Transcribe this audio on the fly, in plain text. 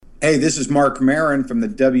Hey, this is Mark Maron from the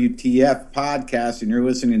WTF podcast, and you're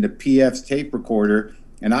listening to PF's Tape Recorder.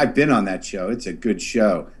 And I've been on that show. It's a good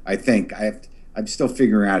show, I think. I'm still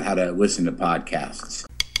figuring out how to listen to podcasts.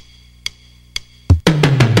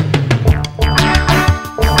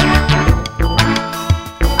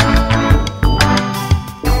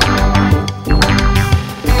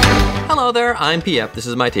 Hello there, I'm PF. This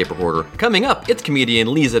is my Tape Recorder. Coming up, it's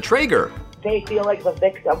comedian Liza Treyger. They feel like the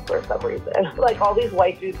victim for some reason. Like all these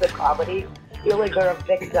white dudes in comedy feel like they're a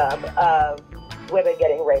victim of women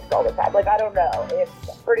getting raped all the time. Like, I don't know.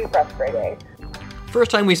 It's pretty frustrating. First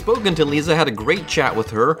time we've spoken to Liza, had a great chat with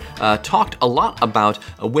her, talked a lot about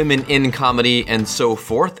women in comedy and so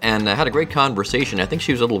forth, and had a great conversation. I think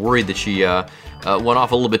she was a little worried that she went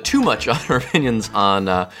off a little bit too much on her opinions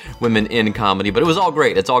on women in comedy, but it was all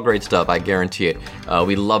great. It's all great stuff, I guarantee it.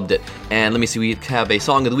 We loved it. And let me see, we have a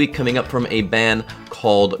Song of the Week coming up from a band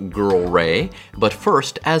called Girl Ray. But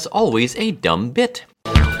first, as always, a dumb bit.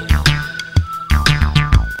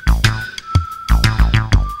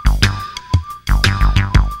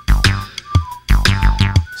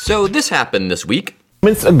 So this happened this week.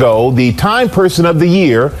 Months ago, the Time Person of the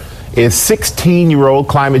Year is 16-year-old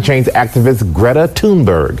climate change activist Greta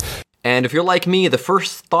Thunberg. And if you're like me, the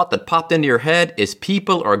first thought that popped into your head is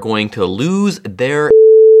people are going to lose their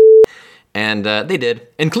and they did,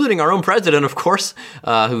 including our own president, of course,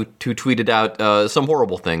 who tweeted out some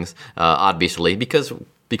horrible things, obviously, because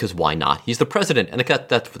why not? He's the president, and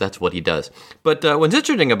that's what he does. But what's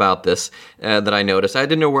interesting about this that I noticed, I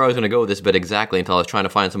didn't know where I was going to go with this bit exactly until I was trying to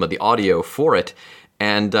find some of the audio for it.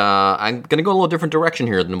 And I'm going to go a little different direction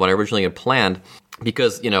here than what I originally had planned,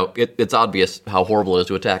 because, you know, it's obvious how horrible it is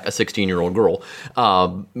to attack a 16-year-old girl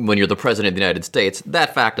when you're the president of the United States.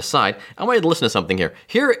 That fact aside, I wanted to listen to something here.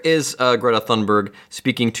 Here is Greta Thunberg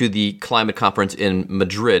speaking to the climate conference in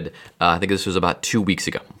Madrid. I think this was about 2 weeks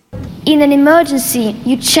ago. In an emergency,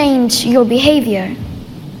 you change your behavior.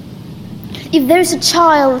 If there's a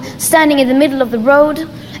child standing in the middle of the road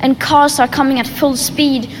and cars are coming at full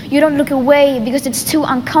speed, you don't look away because it's too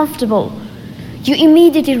uncomfortable. You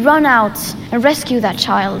immediately run out and rescue that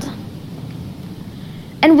child.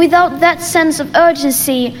 And without that sense of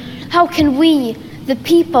urgency, how can we, the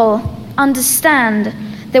people, understand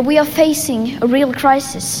that we are facing a real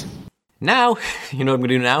crisis? Now, you know what I'm going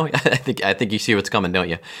to do now? I think you see what's coming, don't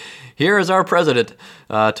you? Here is our president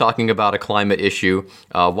talking about a climate issue,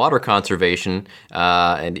 water conservation,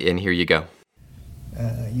 and here you go.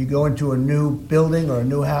 You go into a new building or a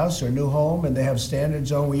new house or a new home, and they have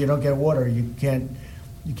standards on where you don't get water. You can't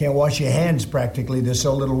wash your hands practically. There's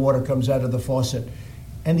so little water comes out of the faucet.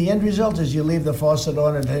 And the end result is you leave the faucet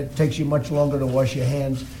on, and it takes you much longer to wash your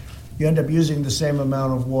hands. You end up using the same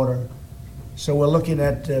amount of water. So we're looking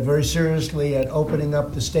at very seriously at opening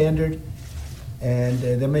up the standard, and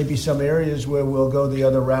there may be some areas where we'll go the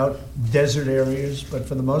other route, desert areas, but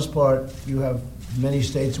for the most part, you have many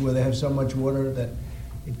states where they have so much water that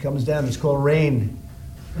it comes down. It's called rain,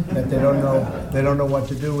 that they don't know what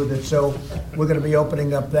to do with it. So we're going to be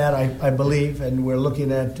opening up that, I believe, and we're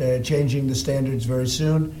looking at changing the standards very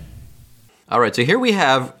soon. All right, so here we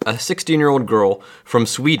have a 16-year-old girl from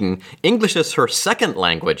Sweden. English is her second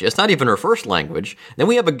language. It's not even her first language. Then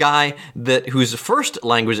we have a guy whose first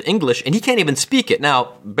language is English, and he can't even speak it.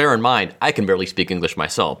 Now, bear in mind, I can barely speak English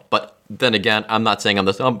myself. But then again, I'm not saying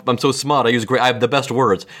I'm so smart. I have the best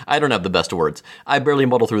words. I don't have the best words. I barely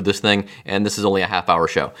muddle through this thing, and this is only a half-hour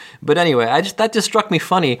show. But anyway, that just struck me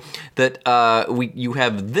funny that you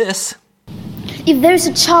have this. If there's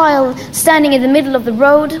a child standing in the middle of the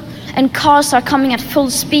road and cars are coming at full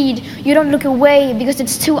speed, you don't look away because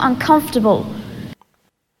it's too uncomfortable.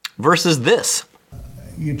 Versus this.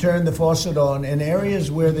 You turn the faucet on in areas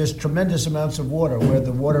where there's tremendous amounts of water, where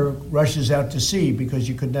the water rushes out to sea because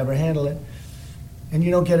you could never handle it, and you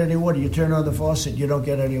don't get any water. You turn on the faucet, you don't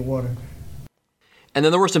get any water. And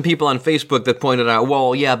then there were some people on Facebook that pointed out,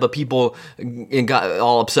 well, yeah, but people got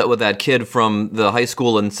all upset with that kid from the high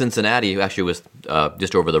school in Cincinnati, who actually was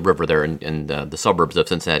just over the river there in the suburbs of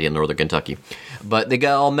Cincinnati in northern Kentucky. But they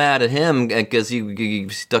got all mad at him because he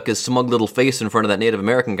stuck his smug little face in front of that Native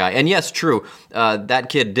American guy. And yes, true, that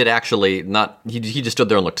kid did actually he just stood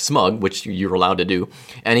there and looked smug, which you're allowed to do.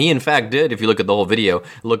 And he, in fact, did, if you look at the whole video,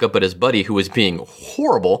 look up at his buddy who was being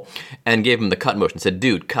horrible and gave him the cut motion. Said,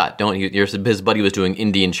 dude, cut. His buddy was doing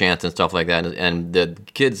Indian chants and stuff like that, and the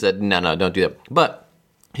kids said, no, don't do that. But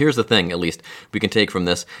here's the thing, at least, we can take from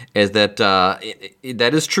this, is that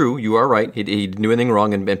that is true. You are right. He didn't do anything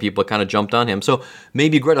wrong, and people kind of jumped on him. So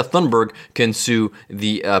maybe Greta Thunberg can sue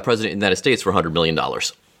the president of the United States for $100 million.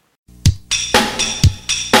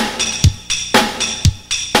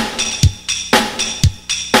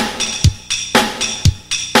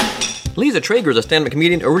 Lisa Traeger is a stand-up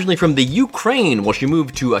comedian originally from the Ukraine. Well, she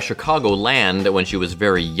moved to Chicagoland when she was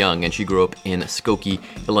very young, and she grew up in Skokie,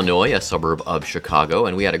 Illinois, a suburb of Chicago.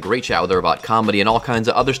 And we had a great chat with her about comedy and all kinds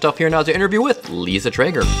of other stuff. Here now is an interview with Lisa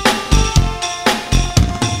Traeger.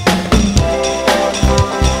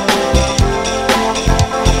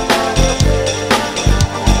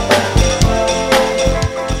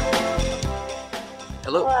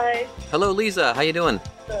 Hello. Hi. Hello, Lisa. How you doing?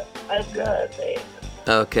 I'm good, thanks.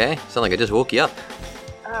 Okay. Sound like I just woke you up.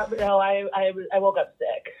 No, I woke up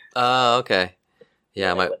sick. Okay.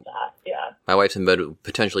 Yeah, With that. Yeah. my wife's in bed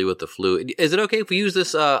potentially with the flu. Is it okay if we use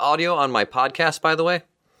this audio on my podcast, by the way?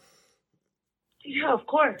 Yeah, of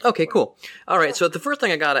course. Okay, cool. All right, so the first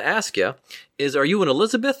thing I got to ask you is, are you an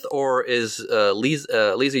Elizabeth or is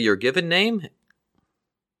Lisa your given name?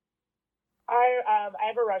 I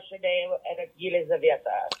have a Russian name, and it's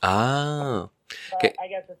Yelizaveta. Oh, But okay. I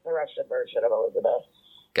guess it's the Russian version of Elizabeth.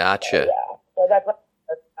 Gotcha. Yeah. So that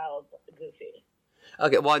sounds goofy.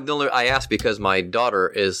 Okay, well, I asked because my daughter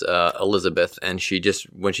is Elizabeth, and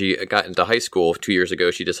when she got into high school 2 years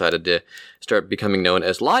ago, she decided to start becoming known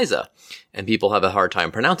as Liza, and people have a hard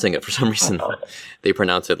time pronouncing it for some reason. They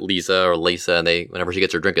pronounce it Lisa or Lisa, and whenever she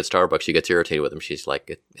gets her drink at Starbucks, she gets irritated with them. She's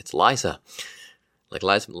like, "It's Liza." Like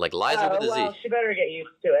Liza with a Z. Well, she better get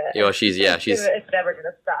used to it. She's It's never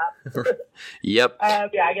gonna stop. Yep.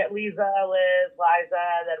 Yeah, I get Lisa, Liz, Liza,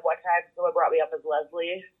 and then one time someone brought me up as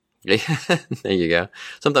Leslie. There you go.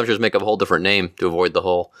 Sometimes you just make up a whole different name to avoid the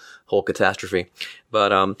whole catastrophe.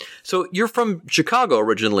 But so you're from Chicago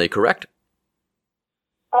originally, correct?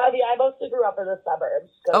 Yeah, I mostly grew up in the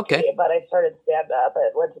suburbs. Okay. But I started stand-up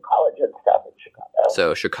and went to college and stuff in Chicago.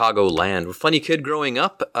 So Chicagoland. Funny kid growing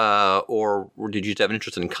up, or did you just have an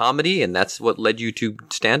interest in comedy, and that's what led you to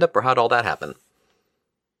stand-up, or how did all that happen?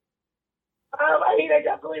 I mean, I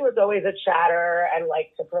definitely was always a chatter and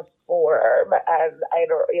liked to perform, and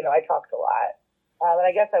I talked a lot. And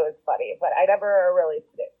I guess I was funny, but I never really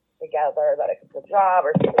put it together that I could do a job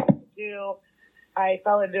or something to do. I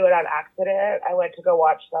fell into it on accident. I went to go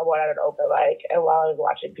watch someone at an open mic, and while I was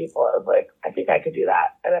watching people, I was like, I think I could do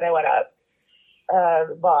that. And then I went up,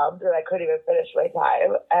 bombed, and I couldn't even finish my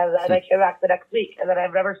time. And then I came back the next week, and then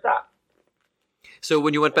I've never stopped. So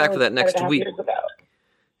when you went back for that next week, years ago.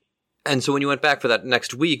 and so when you went back for that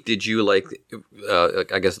next week, did you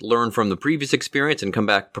I guess learn from the previous experience and come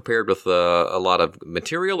back prepared with a lot of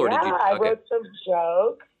material, or did you? I wrote some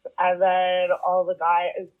jokes. And then all the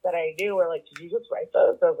guys that I knew were like, did you just write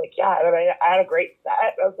those? I was like, yeah. And then I had a great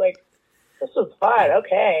set. I was like, this was fun.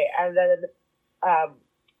 Okay. And then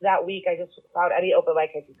that week I just found any open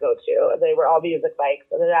mic I could go to. And they were all music mics.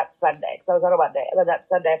 And then that Sunday, because I was on a Monday. And then that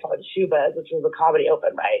Sunday I found Shuba's, which was a comedy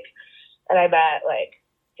open mic. And I met like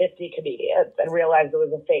 50 comedians and realized it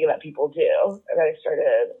was a thing that people do. And then I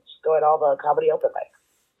started just going to all the comedy open mics.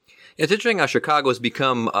 It's interesting how Chicago has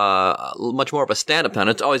become much more of a stand-up town.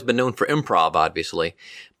 It's always been known for improv, obviously.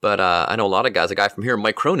 But I know a lot of guys. A guy from here,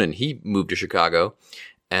 Mike Cronin, he moved to Chicago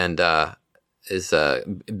and is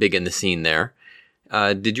big in the scene there.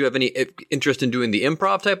 Did you have any interest in doing the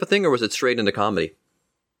improv type of thing, or was it straight into comedy?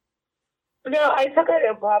 No, I took an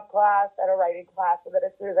improv class and a writing class, and then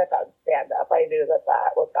as soon as I found stand-up, I knew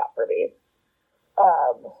that was not for me.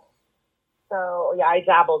 So, yeah, I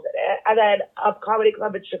dabbled in it. And then Up Comedy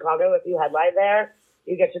Club in Chicago, if you headline there,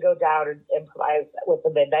 you get to go down and improvise with the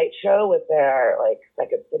Midnight Show with their,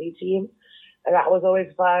 Second City team. And that was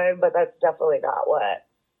always fun, but that's definitely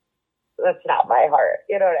that's not my heart.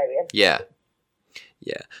 You know what I mean? Yeah.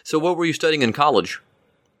 Yeah. So what were you studying in college?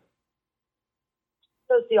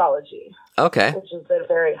 Sociology. Okay. Which has been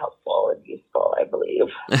very helpful and useful, I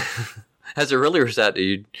believe. Has it really, or is that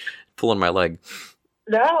you pulling my leg?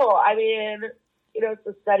 No, I mean, it's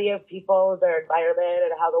the study of people, their environment,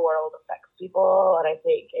 and how the world affects people. And I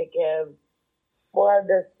think it gives more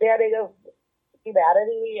understanding of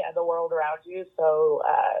humanity and the world around you. So,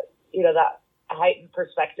 that heightened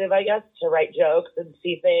perspective, I guess, to write jokes and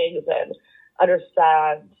see things and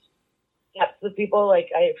understand depths of people. Like,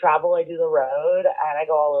 I travel, I do the road, and I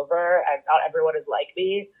go all over, and not everyone is like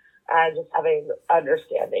me. And just having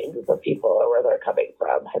understandings of people and where they're coming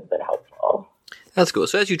from has been helpful. That's cool.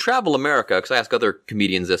 So as you travel America, because I ask other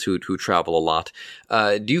comedians this who travel a lot,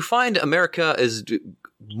 do you find America is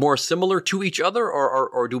more similar to each other,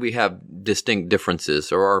 or do we have distinct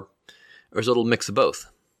differences, or is it a little mix of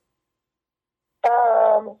both?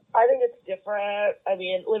 I think it's different. I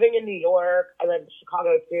mean, living in New York and then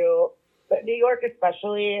Chicago too, but New York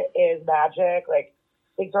especially is magic. Like,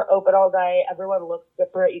 things are open all night. Everyone looks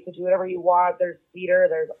different. You can do whatever you want. There's theater.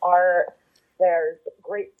 There's art. There's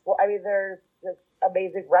there's just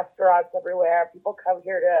amazing restaurants everywhere. People come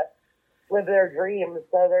here to live their dreams.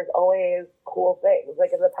 So there's always cool things.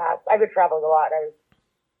 Like in the past, I've been traveling a lot.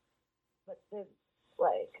 But since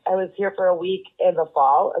I was here for a week in the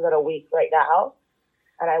fall and then a week right now.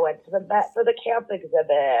 And I went to the Met for the camp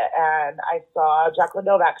exhibit, and I saw a Jacqueline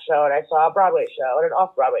Novak show, and I saw a Broadway show and an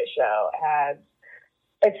off-Broadway show. And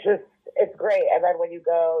it's great. And then when you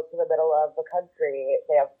go to the middle of the country,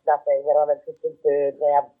 they have nothing. They don't have interesting food.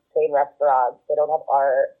 They have chain restaurants. They don't have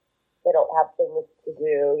art. They don't have things to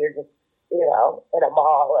do. You're just, in a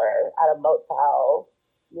mall or at a motel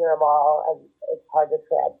near a mall, and it's hard to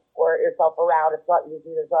transport yourself around. It's not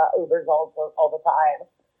easy. There's not Ubers all the time.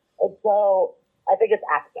 And so I think it's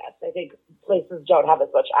access. I think places don't have as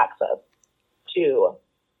much access to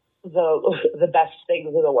the best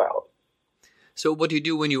things in the world. So what do you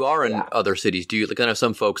do when you are in other cities? Do you kind of,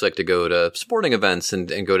 some folks like to go to sporting events and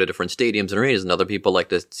go to different stadiums and arenas, and other people like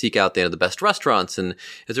to seek out the best restaurants? And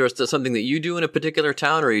is there something that you do in a particular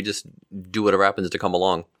town, or you just do whatever happens to come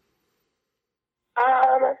along?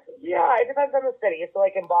 Yeah, it depends on the city. So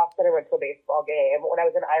like in Boston, I went to a baseball game. When I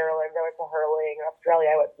was in Ireland, I went to hurling. In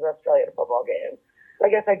Australia, I went to an Australian football game. So I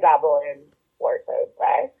guess I dabble in sports, I would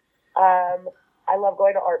say. I love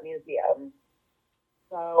going to art museums.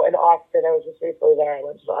 So in Austin, I was just recently there. I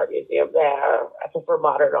went to the art museum there. I prefer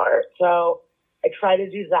modern art. So I try to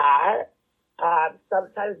do that.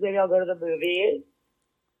 Sometimes maybe I'll go to the movies.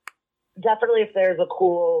 Definitely if there's a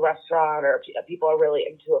cool restaurant or people are really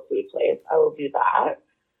into a food place, I will do that.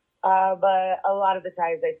 But a lot of the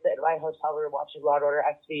times I sit in my hotel room watching Law & Order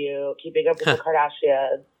SVU, Keeping Up with the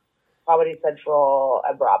Kardashians, Comedy Central,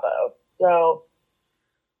 and Bravo. So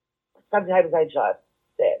sometimes I just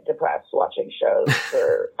sit depressed watching shows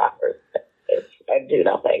for hours and do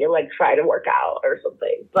nothing and try to work out or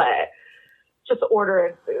something. But just order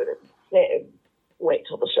in food and sit and wait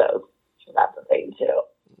till the shows. So that's a thing too.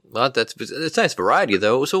 Well, it's nice variety,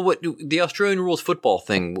 though. So, what the Australian rules football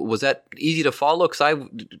thing, was that easy to follow? Because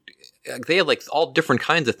they have all different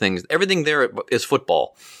kinds of things. Everything there is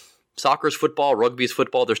football. Soccer's football, rugby's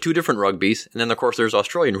football. There's two different rugbys, and then of course there's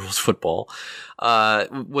Australian rules football.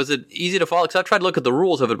 Was it easy to follow? Because I've tried to look at the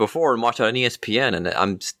rules of it before and watch it on ESPN, and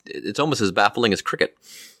it's almost as baffling as cricket.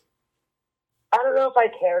 I don't know if I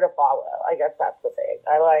care to follow. I guess that's the thing.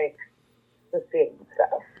 I like to see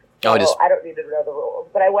stuff. So I don't need to know the rules.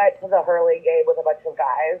 But I went to the hurling game with a bunch of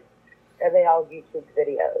guys, and they all YouTube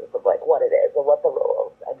videos of what it is and what the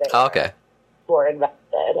rules. And they were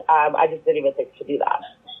invested. I just didn't even think to do that.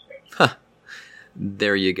 Huh.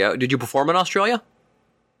 There you go. Did you perform in Australia?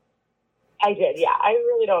 I did, yeah. I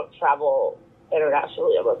really don't travel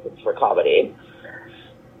internationally unless it's for comedy.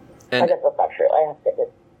 I guess that's not true. I have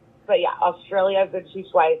tickets. But yeah, Australia I've been to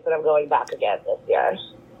twice, and I'm going back again this year.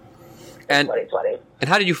 And 2020. And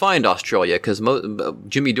how did you find Australia? Because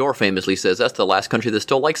Jimmy Dore famously says that's the last country that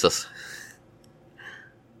still likes us.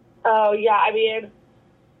 Oh, yeah. I mean,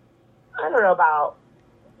 I don't know about...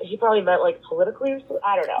 He probably meant politically or something.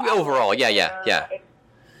 I don't know. Overall, yeah.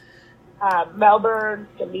 Melbourne,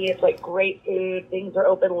 to me, it's great food. Things are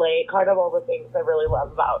open late. Kind of all the things I really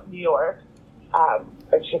love about New York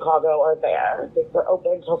and Chicago are there. Things are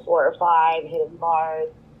open till 4 or 5, hidden bars,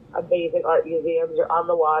 amazing art museums. You're on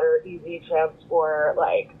the water, easy transport.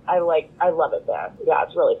 I love it there. Yeah,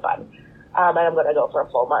 it's really fun. And I'm going to go for a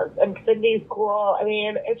full month. And Sydney's cool. I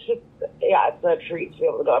mean, it's just, it's a treat to be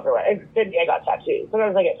able to go everywhere. In Sydney, I got tattoos.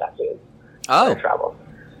 Sometimes I get tattoos. Oh. I travel.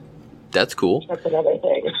 That's cool. That's another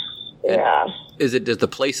thing. Yeah. Does the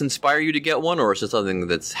place inspire you to get one, or is it something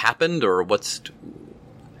that's happened, or how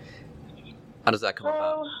does that come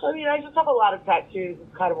about? I mean, I just have a lot of tattoos.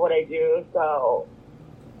 It's kind of what I do. So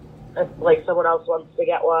if someone else wants to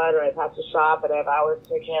get one, or I have to shop and I have hours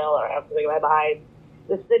to kill, or I have something in my mind.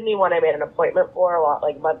 The Sydney one I made an appointment for a lot,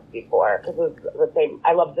 months before, because it was the same.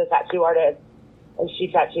 I love the tattoo artist, and she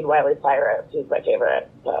tattooed Miley Cyrus, who's my favorite,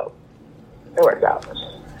 so it worked out.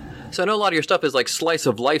 So I know a lot of your stuff is slice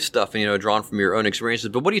of life stuff, and drawn from your own experiences.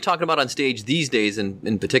 But what are you talking about on stage these days,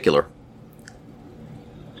 in particular?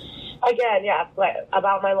 Again, yeah,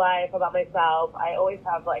 about my life, about myself. I always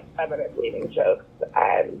have feminist leaning jokes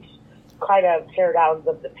and kind of tear downs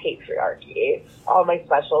of the patriarchy. All my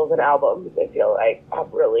specials and albums, I feel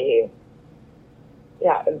have really,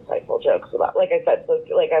 insightful jokes about. Like I said,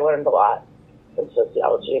 I learned a lot in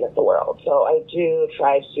sociology and in the world. So I do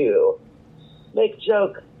try to make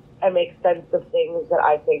jokes and make sense of things that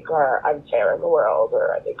I think are unfair in the world,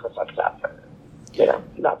 or I think are fucked up, or,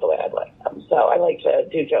 not the way I'd like them. So I like to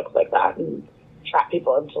do jokes like that and trap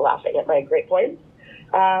people into laughing at my great points.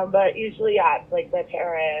 But usually, it's my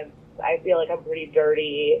parents. I feel like I'm pretty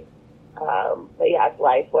dirty. But it's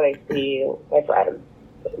life when I see my friends,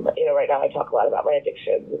 right now I talk a lot about my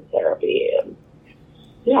addictions and therapy, and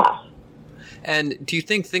yeah. And do you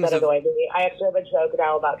think things that annoy me? I actually have a joke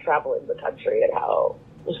now about traveling the country and how,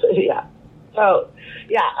 yeah. So,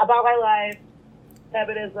 yeah, about my life,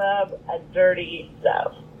 feminism, and dirty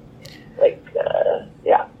stuff. Like,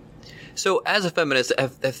 yeah. So, as a feminist,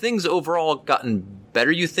 have things overall gotten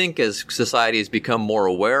better, you think, as society has become more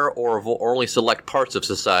aware, or only select parts of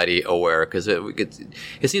society aware? Because it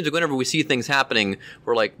seems like whenever we see things happening,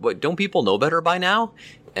 we're like, what, don't people know better by now?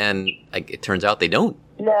 And it turns out they don't.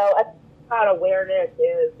 No, I thought awareness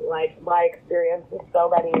is, like, my experience with so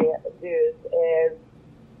many dudes is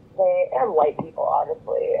and white people,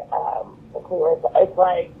 honestly, it's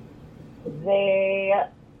like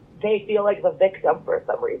they feel like the victim for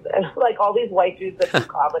some reason. Like all these white dudes that do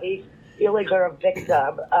comedy feel like they're a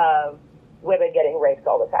victim of women getting raped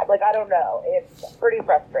all the time. Like, I don't know. It's pretty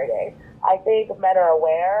frustrating. I think men are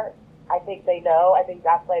aware. I think they know. I think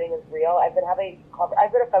gaslighting is real. I've been a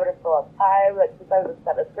feminist for a long time. Like, since I was in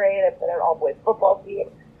 7th grade, I've been an all-boys football team.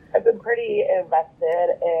 I've been pretty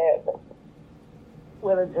invested in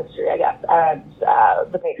women's history, I guess, and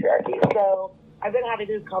the patriarchy. So I've been having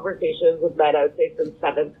these conversations with men, I would say, since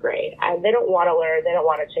 7th grade, and they don't want to learn, they don't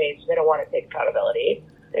want to change, they don't want to take accountability.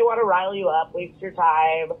 They want to rile you up, waste your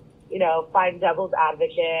time, find devil's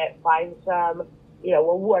advocate, find some,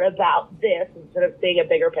 well, what about this, instead of seeing a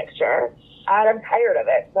bigger picture. And I'm tired of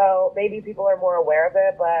it. So maybe people are more aware of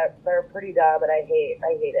it, but they're pretty dumb, and I hate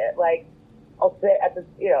it. Like, I'll sit at this,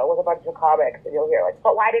 with a bunch of comics, and you'll hear, like,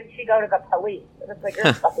 but why didn't she go to the police? And it's like, you're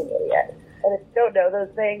a fucking idiot. And if you don't know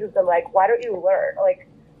those things, then, like, why don't you learn? Like,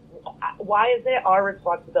 why is it our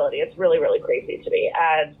responsibility? It's really, really crazy to me.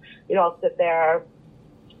 And, I'll sit there,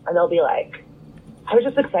 and they'll be like, I was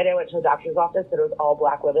just excited. I went to the doctor's office, and it was all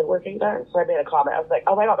black women working there. So I made a comment. I was like,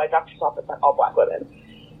 oh, my God, my doctor's office had all black women.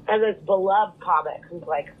 And this beloved comic who's,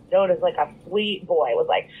 like, known as, like, a sweet boy was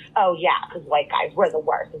like, oh, yeah, because white guys, we're the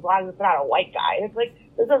worst, as long as it's not a white guy. And it's like,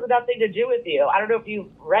 this has nothing to do with you. I don't know if you've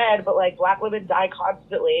read, but, like, black women die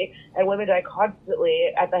constantly, and women die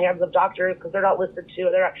constantly at the hands of doctors because they're not listened to,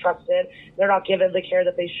 and they're not trusted, they're not given the care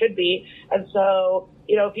that they should be. And so,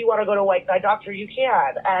 if you want to go to a white guy doctor, you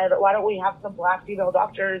can. And why don't we have some black female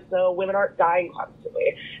doctors so women aren't dying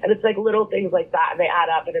constantly? And it's like little things like that, and they add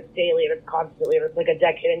up, and it's daily, and it's constantly, and it's like a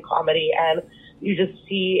decade in comedy, and you just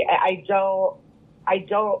see, I don't,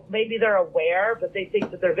 maybe they're aware, but they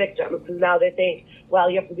think that they're victims, because now they think, well,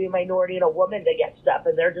 you have to be a minority and a woman to get stuff,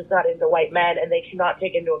 and they're just not into white men, and they cannot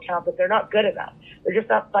take into account that they're not good enough. They're just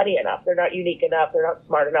not funny enough. They're not unique enough. They're not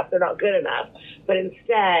smart enough. They're not good enough. But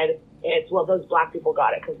instead, it's, well, those black people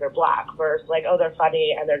got it because they're black, versus like, oh, they're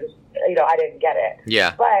funny, and they're just, I didn't get it.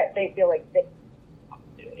 Yeah. But they feel like they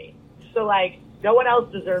opportunity. So, like, no one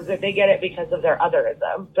else deserves it. They get it because of their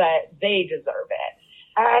otherism, but they deserve it.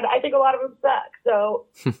 And I think a lot of them suck. So,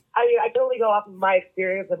 I mean, I can only go off of my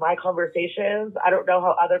experience and my conversations. I don't know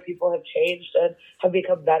how other people have changed and have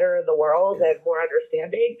become better in the world and more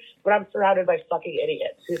understanding, but I'm surrounded by fucking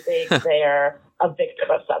idiots who think they're a victim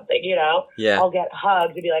of something, Yeah. I'll get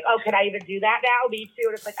hugged and be like, oh, can I even do that now? Me too.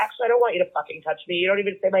 And it's like, actually, I don't want you to fucking touch me. You don't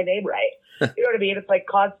even say my name right. You know what I mean? It's like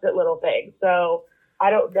constant little things. So I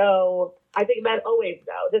don't know. I think men always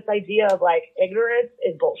know. This idea of, like, ignorance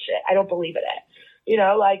is bullshit. I don't believe in it.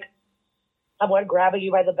 Like, someone grabbing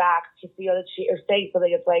you by the back to see on the cheek or saying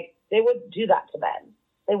something, it's like, they wouldn't do that to men.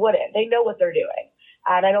 They wouldn't. They know what they're doing.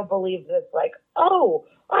 And I don't believe this, like, oh,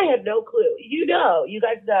 I had no clue. You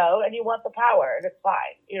guys know, and you want the power, and it's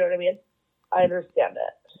fine. You know what I mean? I understand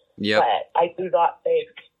it. Yeah. But I do not think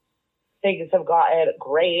things have gotten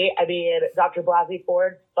great. I mean, Dr. Blasey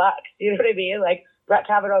Ford fucked. You know what I mean? Like, Brett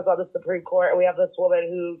Kavanaugh's on the Supreme Court, and we have this woman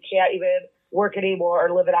who can't even work anymore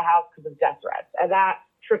or live in a house because of death threats. And that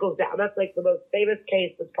trickles down. That's like the most famous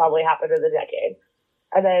case that's probably happened in the decade.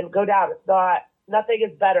 And then go down. It's not, nothing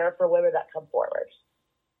is better for women that come forward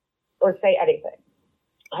or say anything.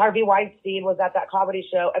 Harvey Weinstein was at that comedy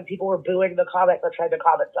show, and people were booing the comic that tried to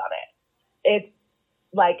comment on it. It's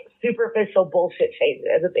like superficial bullshit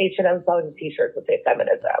changes. It's H&M selling t-shirts that say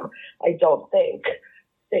feminism. I don't think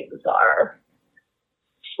things are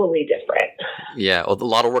fully different. Yeah, well, a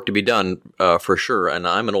lot of work to be done for sure. And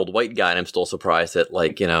I'm an old white guy, and I'm still surprised that,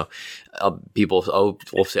 like, people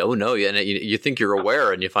will say, "Oh no," and you think you're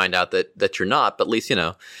aware, and you find out that you're not. But at least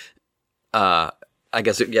I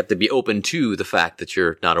guess you have to be open to the fact that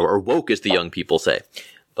you're not, or woke, as the young people say.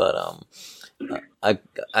 But I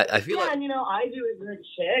feel like, and I do ignorant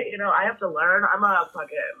shit. I have to learn.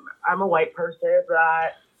 I'm a white person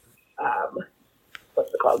that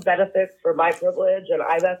what's it called, benefits for my privilege, and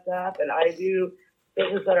I mess up, and I do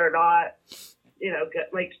things that are not, good.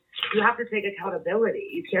 Like, you have to take accountability.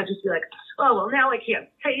 You can't just be like, oh, well, now I can't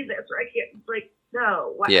say this or I can't. Like,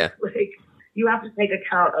 no. What? Yeah. Like, you have to take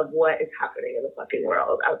account of what is happening in the fucking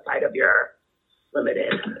world outside of your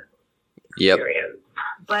limited experience.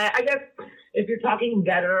 But I guess if you're talking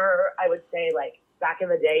better, I would say, like, back in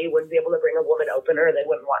the day, you wouldn't be able to bring a woman opener. They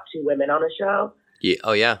wouldn't want 2 women on a show. Yeah.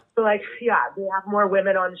 Oh, yeah. So, like, yeah, they have more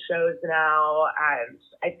women on shows now, and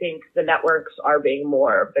I think the networks are being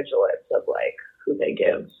more vigilant of, like, who they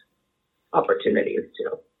give opportunities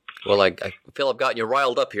to. Well, I feel I've gotten you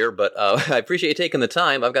riled up here, but I appreciate you taking the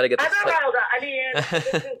time. I've got to get this. I'm not riled up. I mean,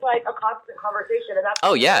 this is, like, a constant conversation, and that's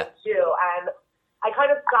oh, yeah. too. And I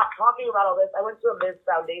kind of stopped talking about all this. I went to a Ms.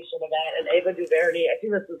 Foundation event, and Ava DuVernay, I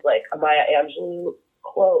think this is, like, a Maya Angelou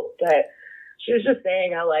quote, but she was just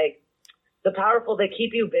saying how, like, the powerful, they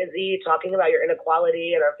keep you busy talking about your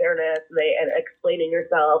inequality and unfairness and explaining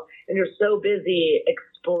yourself. And you're so busy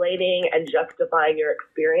explaining and justifying your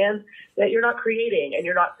experience that you're not creating and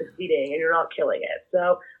you're not succeeding and you're not killing it.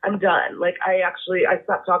 So I'm done. Like, I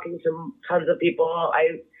stopped talking to tons of people.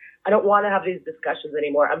 I don't want to have these discussions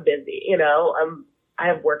anymore. I'm busy, you know, I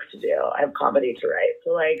have work to do. I have comedy to write.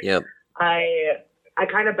 So, like, yep. I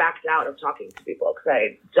kind of backed out of talking to people because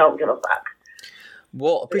I don't give a fuck.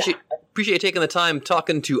 Well, appreciate you taking the time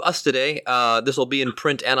talking to us today. This will be in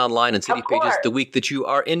print and online and City Pages the week that you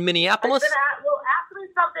are in Minneapolis. Well, ask me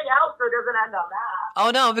something else so it doesn't end on that.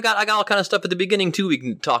 Oh no, I got all kind of stuff at the beginning too. We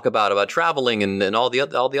can talk about traveling and all the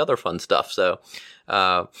other fun stuff. So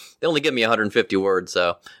they only give me 150 words.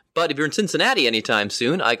 So, but if you're in Cincinnati anytime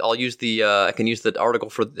soon, I'll use I can use the article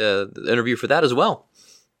for the interview for that as well.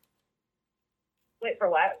 Wait, for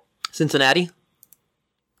what? Cincinnati.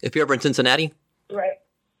 If you're ever in Cincinnati. Right.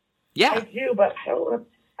 Yeah. I do, but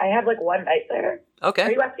I have like one night there. Okay.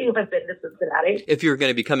 Are you asking if I've been to Cincinnati? If you're going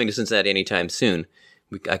to be coming to Cincinnati anytime soon,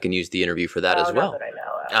 I can use the interview for that as well. Not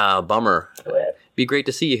that I know. Bummer. Be great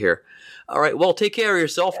to see you here. All right. Well, take care of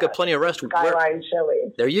yourself. Get plenty of rest. Skyline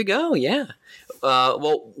chili. There you go. Yeah.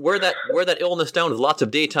 Well, wear that illness down with lots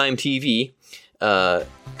of daytime TV,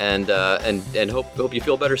 and hope you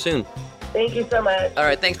feel better soon. Thank you so much. All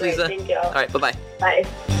right. Thanks, Lisa. Thank you. All right. Bye-bye. Bye.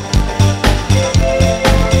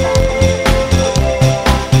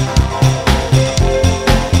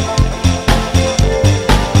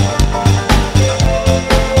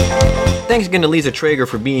 Thanks again to Lisa Traeger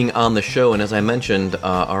for being on the show, and as I mentioned,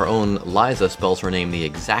 our own Liza spells her name the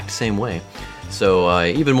exact same way, so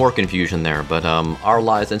even more confusion there, but our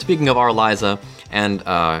Liza, and speaking of our Liza, and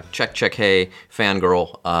Check Hey,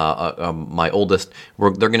 Fangirl, my oldest,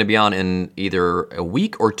 they're going to be on in either a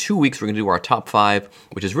week or 2 weeks. We're going to do our top 5,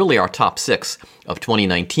 which is really our top 6 of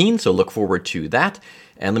 2019, so look forward to that.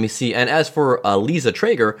 And let me see, and as for Lisa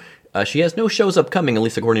Traeger, she has no shows upcoming, at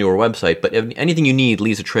least according to her website, but if anything you need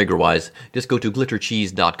Lisa Traeger-wise, just go to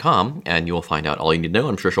glittercheese.com and you will find out all you need to know.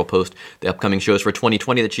 I'm sure she'll post the upcoming shows for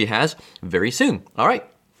 2020 that she has very soon. All right.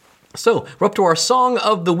 So, we're up to our Song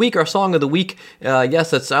of the Week. Our Song of the Week,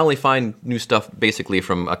 yes, I only find new stuff basically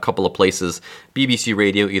from a couple of places. BBC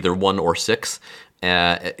Radio, either 1 or 6.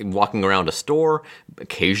 Walking around a store,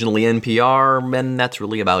 occasionally NPR, and that's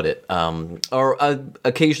really about it. Or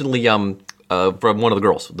occasionally from one of the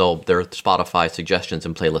girls, though their Spotify suggestions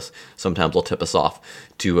and playlists sometimes will tip us off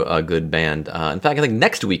to a good band. In fact, I think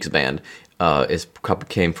next week's band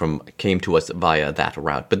came to us via that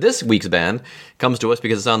route. But this week's band comes to us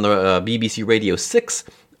because it's on the BBC Radio 6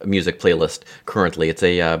 music playlist currently. It's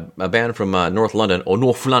a band from North London, or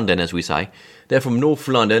North London as we say. They're from North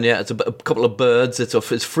London. Yeah, it's a couple of birds. It's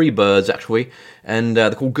three birds actually, and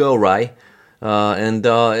they're called Girl Ray. And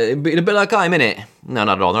a bit like I'm in it. No,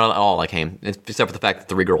 not at all. They're not all like him, except for the fact that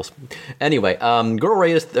 3 girls. Anyway, Girl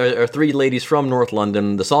Ray are 3 ladies from North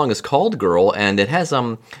London. The song is called Girl, and it has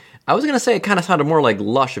I was gonna say it kind of sounded more like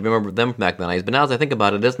Lush if you remember them from back then, but now as I think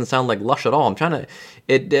about it, it doesn't sound like Lush at all.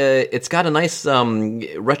 It's got a nice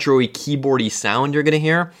retro-y keyboardy sound you're gonna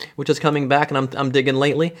hear, which is coming back, and I'm digging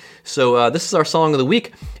lately. So this is our song of the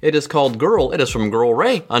week. It is called Girl. It is from Girl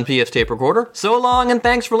Ray on PF's Tape Recorder. So long, and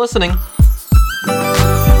thanks for listening.